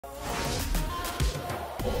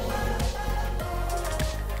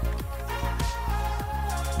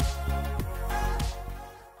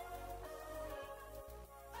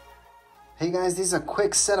Hey guys, this is a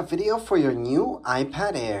quick setup video for your new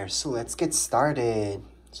iPad Air. So let's get started.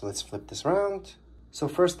 So let's flip this around. So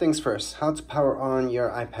first things first, how to power on your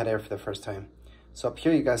iPad Air for the first time. So up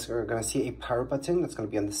here, you guys are gonna see a power button that's gonna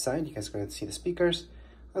be on the side. You guys are gonna see the speakers.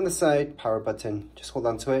 On the side, power button, just hold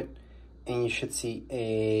on to it and you should see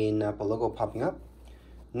an Apple logo popping up.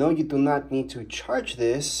 No, you do not need to charge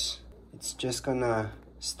this. It's just gonna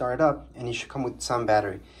start up and it should come with some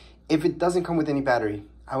battery. If it doesn't come with any battery,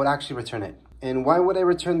 I would actually return it. And why would I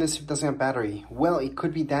return this if it doesn't have battery? Well, it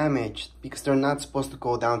could be damaged because they're not supposed to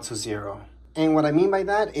go down to zero. And what I mean by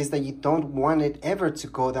that is that you don't want it ever to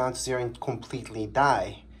go down to zero and completely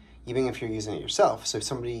die, even if you're using it yourself. So if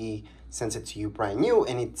somebody sends it to you brand new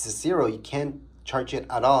and it's zero, you can't charge it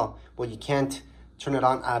at all. Well, you can't turn it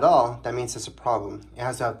on at all. That means it's a problem. It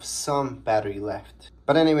has to have some battery left.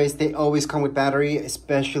 But anyways, they always come with battery,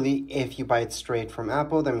 especially if you buy it straight from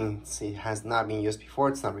Apple. That means it has not been used before,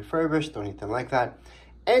 it's not refurbished or anything like that.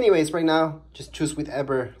 Anyways, right now, just choose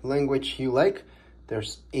whichever language you like.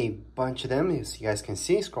 There's a bunch of them, as you guys can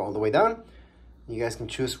see. Scroll all the way down. You guys can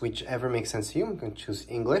choose whichever makes sense to you. You can choose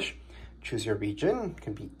English, choose your region. It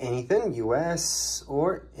can be anything, US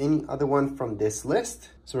or any other one from this list.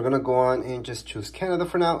 So we're gonna go on and just choose Canada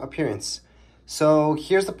for now, appearance. So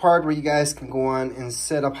here's the part where you guys can go on and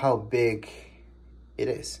set up how big it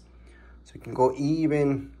is. So you can go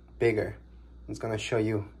even bigger. It's gonna show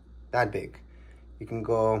you that big. You can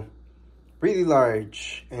go really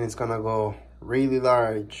large and it's gonna go really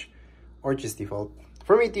large, or just default.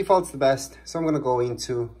 For me, default's the best, so I'm gonna go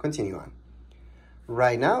into continue on.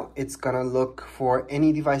 Right now, it's gonna look for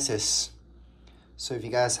any devices. So if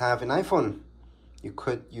you guys have an iPhone, you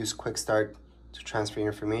could use Quick Start to transfer your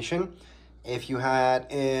information. If you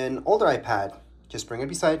had an older iPad, just bring it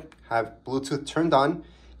beside, have Bluetooth turned on,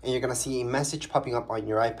 and you're gonna see a message popping up on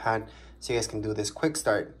your iPad so you guys can do this quick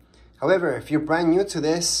start. However, if you're brand new to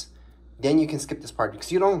this, then you can skip this part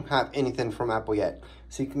because you don't have anything from Apple yet.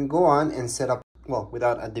 So you can go on and set up, well,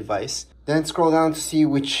 without a device. Then scroll down to see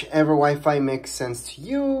whichever Wi-Fi makes sense to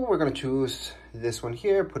you. We're gonna choose this one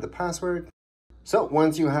here, put the password. So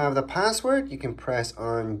once you have the password, you can press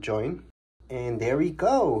on join. And there we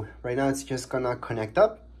go. Right now it's just gonna connect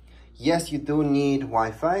up. Yes, you do need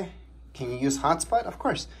Wi-Fi. Can you use hotspot? Of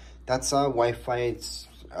course. That's a Wi-Fi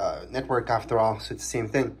network after all, so it's the same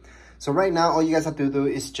thing. So right now, all you guys have to do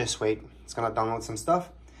is just wait. It's gonna download some stuff.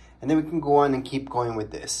 And then we can go on and keep going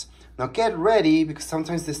with this. Now get ready, because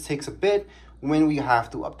sometimes this takes a bit when we have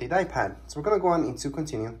to update iPad. So we're gonna go on into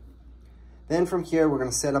continue. Then from here, we're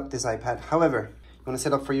gonna set up this iPad. However, you wanna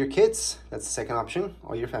set up for your kids, that's the second option,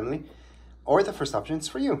 or your family. Or the first option is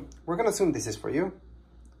for you. We're gonna assume this is for you.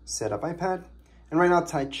 Set up iPad. And right now,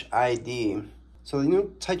 Touch ID. So the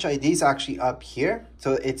new Touch ID is actually up here.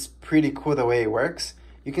 So it's pretty cool the way it works.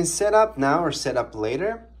 You can set up now or set up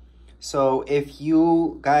later. So if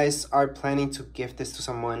you guys are planning to gift this to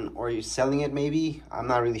someone or you're selling it maybe, I'm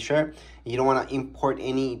not really sure, and you don't wanna import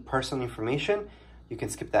any personal information, you can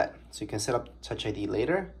skip that. So you can set up Touch ID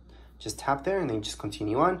later. Just tap there and then just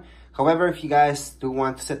continue on. However, if you guys do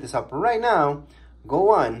want to set this up right now,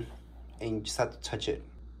 go on and you just have to touch it.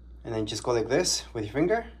 And then just go like this with your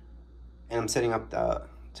finger. And I'm setting up the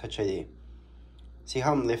Touch ID. See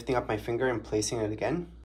how I'm lifting up my finger and placing it again?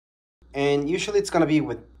 And usually it's gonna be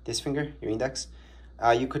with this finger, your index.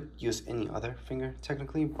 You could use any other finger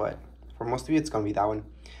technically, but for most of you, it's gonna be that one.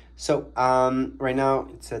 So right now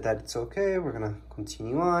it said that it's okay. We're gonna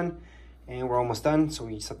continue on and we're almost done. So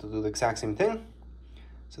we just have to do the exact same thing.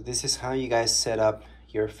 So this is how you guys set up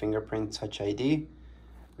your fingerprint Touch ID,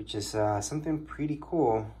 which is something pretty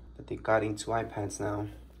cool that they got into iPads now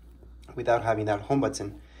without having that home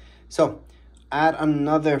button. So add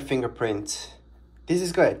another fingerprint. This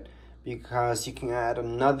is good because you can add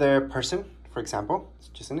another person, for example, it's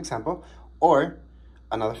just an example, or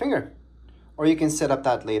another finger. Or you can set up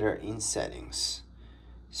that later in settings.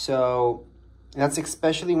 So that's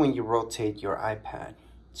especially when you rotate your iPad.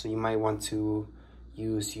 So you might want to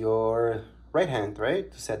use your right hand, right,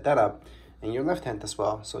 to set that up, and your left hand as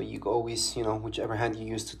well. So you always, whichever hand you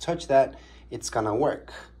use to touch that, it's gonna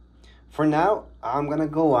work. For now, I'm gonna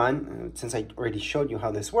go on, since I already showed you how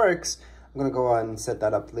this works, I'm gonna go on and set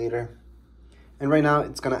that up later. And right now,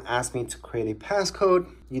 it's gonna ask me to create a passcode.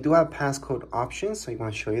 You do have passcode options, so you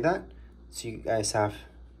wanna show you that. So you guys have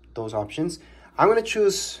those options. I'm gonna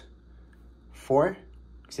choose 4,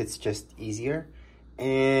 because it's just easier.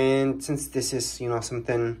 And since this is,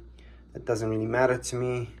 something that doesn't really matter to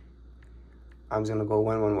me, I'm just gonna go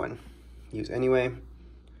 111. Use anyway.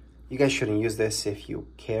 You guys shouldn't use this if you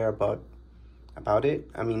care about it.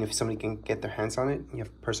 I mean, if somebody can get their hands on it, you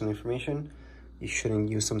have personal information, you shouldn't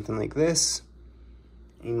use something like this.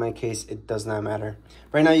 In my case, it does not matter.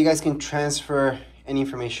 Right now, you guys can transfer any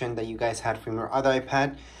information that you guys had from your other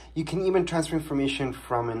iPad. You can even transfer information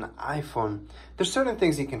from an iPhone. There's certain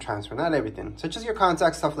things you can transfer, not everything. Such as your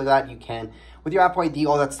contacts, stuff like that, you can. With your Apple ID,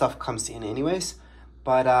 all that stuff comes in anyways.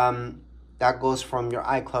 But that goes from your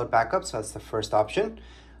iCloud backup, so that's the first option.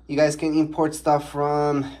 You guys can import stuff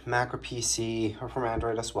from Mac or PC or from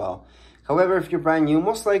Android as well. However, if you're brand new,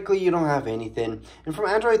 most likely you don't have anything. And from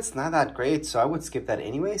Android, it's not that great, so I would skip that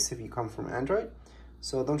anyways if you come from Android.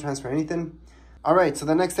 So don't transfer anything. All right, so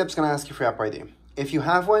the next step is gonna ask you for your Apple ID. If you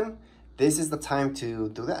have one, this is the time to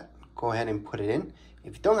do that. Go ahead and put it in.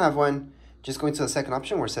 If you don't have one, just go into the second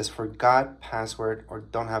option where it says forgot password or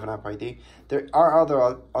don't have an Apple ID. There are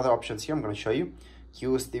other options here I'm gonna show you.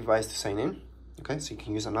 Use device to sign in. Okay, so you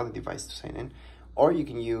can use another device to sign in, or you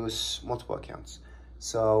can use multiple accounts.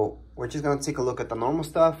 So we're just gonna take a look at the normal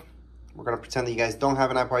stuff. We're gonna pretend that you guys don't have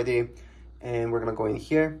an Apple ID, and we're gonna go in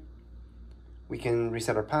here. We can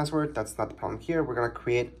reset our password, that's not the problem here. We're gonna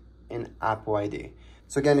create an Apple ID.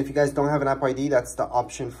 So again, if you guys don't have an Apple ID, that's the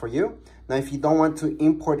option for you. Now, if you don't want to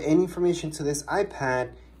import any information to this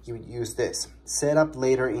iPad, you would use this, set up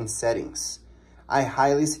later in settings. I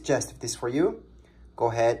highly suggest, if this is for you, go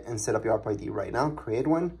ahead and set up your Apple ID right now, create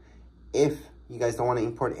one. If you guys don't want to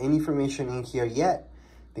import any information in here yet,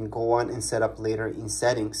 then go on and set up later in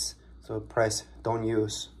settings. So press don't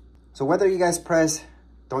use. So whether you guys press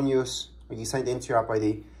don't use or you signed into your Apple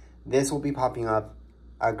ID, this will be popping up,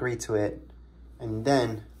 agree to it, and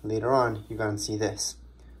then later on, you're gonna see this,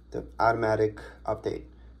 the automatic update.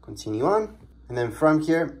 Continue on, and then from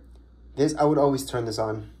here, this, I would always turn this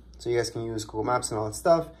on so you guys can use Google Maps and all that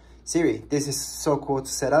stuff. Siri, this is so cool to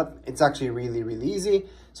set up. It's actually really, really easy.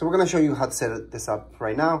 So we're gonna show you how to set this up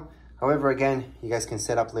right now. However, again, you guys can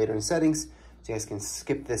set up later in settings. So you guys can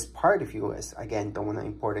skip this part if you guys, again, don't wanna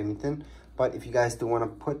import anything. But if you guys do wanna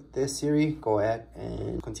put this Siri, go ahead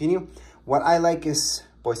and continue. What I like is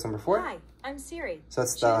voice number 4. Hi, I'm Siri. So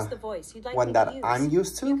that's the voice you'd like one me that to use. I'm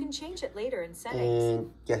used to. You can change it later in settings.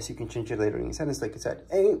 And yes, you can change it later in settings, like I said.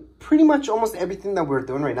 And pretty much almost everything that we're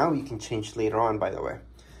doing right now, you can change later on, by the way.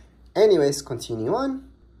 Anyways, continue on.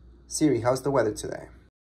 Siri, how's the weather today?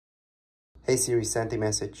 Hey Siri, send a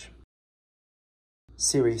message.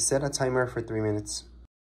 Siri, set a timer for 3 minutes.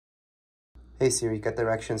 Hey Siri, get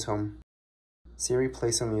directions home. Siri,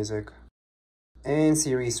 play some music. And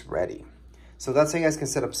Siri's ready. So that's how you guys can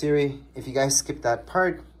set up Siri. If you guys skip that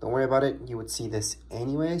part, don't worry about it. You would see this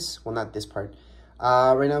anyways. Well, not this part.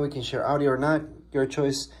 Right now we can share audio or not, your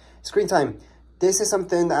choice. Screen time. This is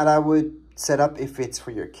something that I would set up if it's for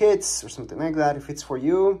your kids or something like that. If it's for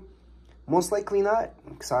you, most likely not,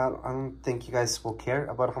 because I don't think you guys will care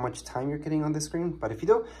about how much time you're getting on the screen. But if you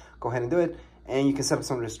do, go ahead and do it. And you can set up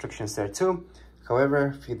some restrictions there too.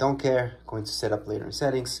 However, if you don't care, go into setup later in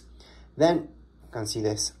settings. Then you can see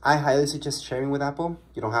this. I highly suggest sharing with Apple.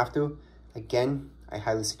 You don't have to. Again, I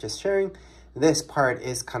highly suggest sharing. This part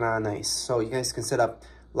is kind of nice. So you guys can set up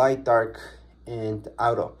light, dark, and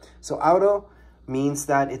auto. So auto means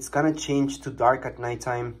that it's gonna change to dark at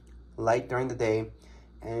nighttime, light during the day.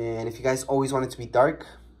 And if you guys always want it to be dark,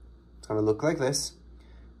 it's gonna look like this.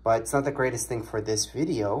 But it's not the greatest thing for this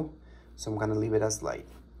video, so I'm gonna leave it as light.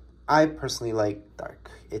 I personally like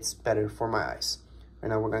dark. It's better for my eyes. Right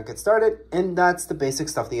now we're gonna get started, and that's the basic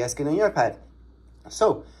stuff that you guys get on your iPad.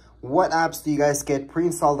 So, what apps do you guys get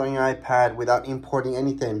pre-installed on your iPad without importing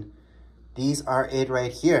anything? These are it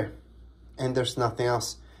right here, and there's nothing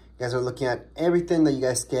else. You guys are looking at everything that you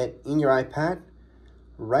guys get in your iPad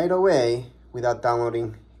right away without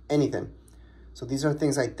downloading anything. So these are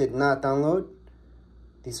things I did not download.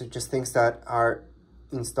 These are just things that are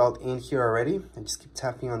installed in here already. I just keep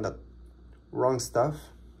tapping on the wrong stuff.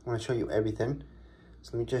 I want to show you everything.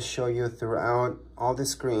 So let me just show you throughout all the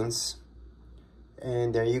screens.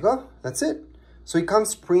 And there you go, that's it. So it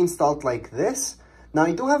comes pre-installed like this. Now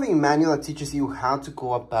I do have a manual that teaches you how to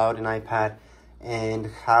go about an iPad and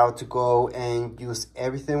how to go and use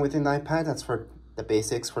everything within the iPad. That's for the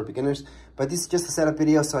basics for beginners. But this is just a setup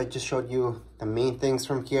video, so I just showed you the main things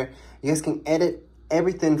from here. You guys can edit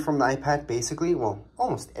everything from the iPad, basically. Well,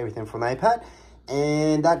 almost everything from the iPad.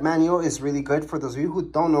 And that manual is really good for those of you who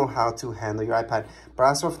don't know how to handle your iPad. But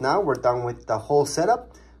as of now, we're done with the whole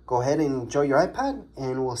setup. Go ahead and enjoy your iPad,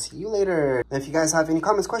 and we'll see you later. And if you guys have any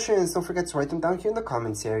comments, questions, don't forget to write them down here in the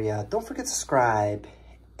comments area. Don't forget to subscribe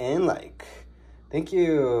and like. Thank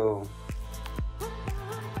you.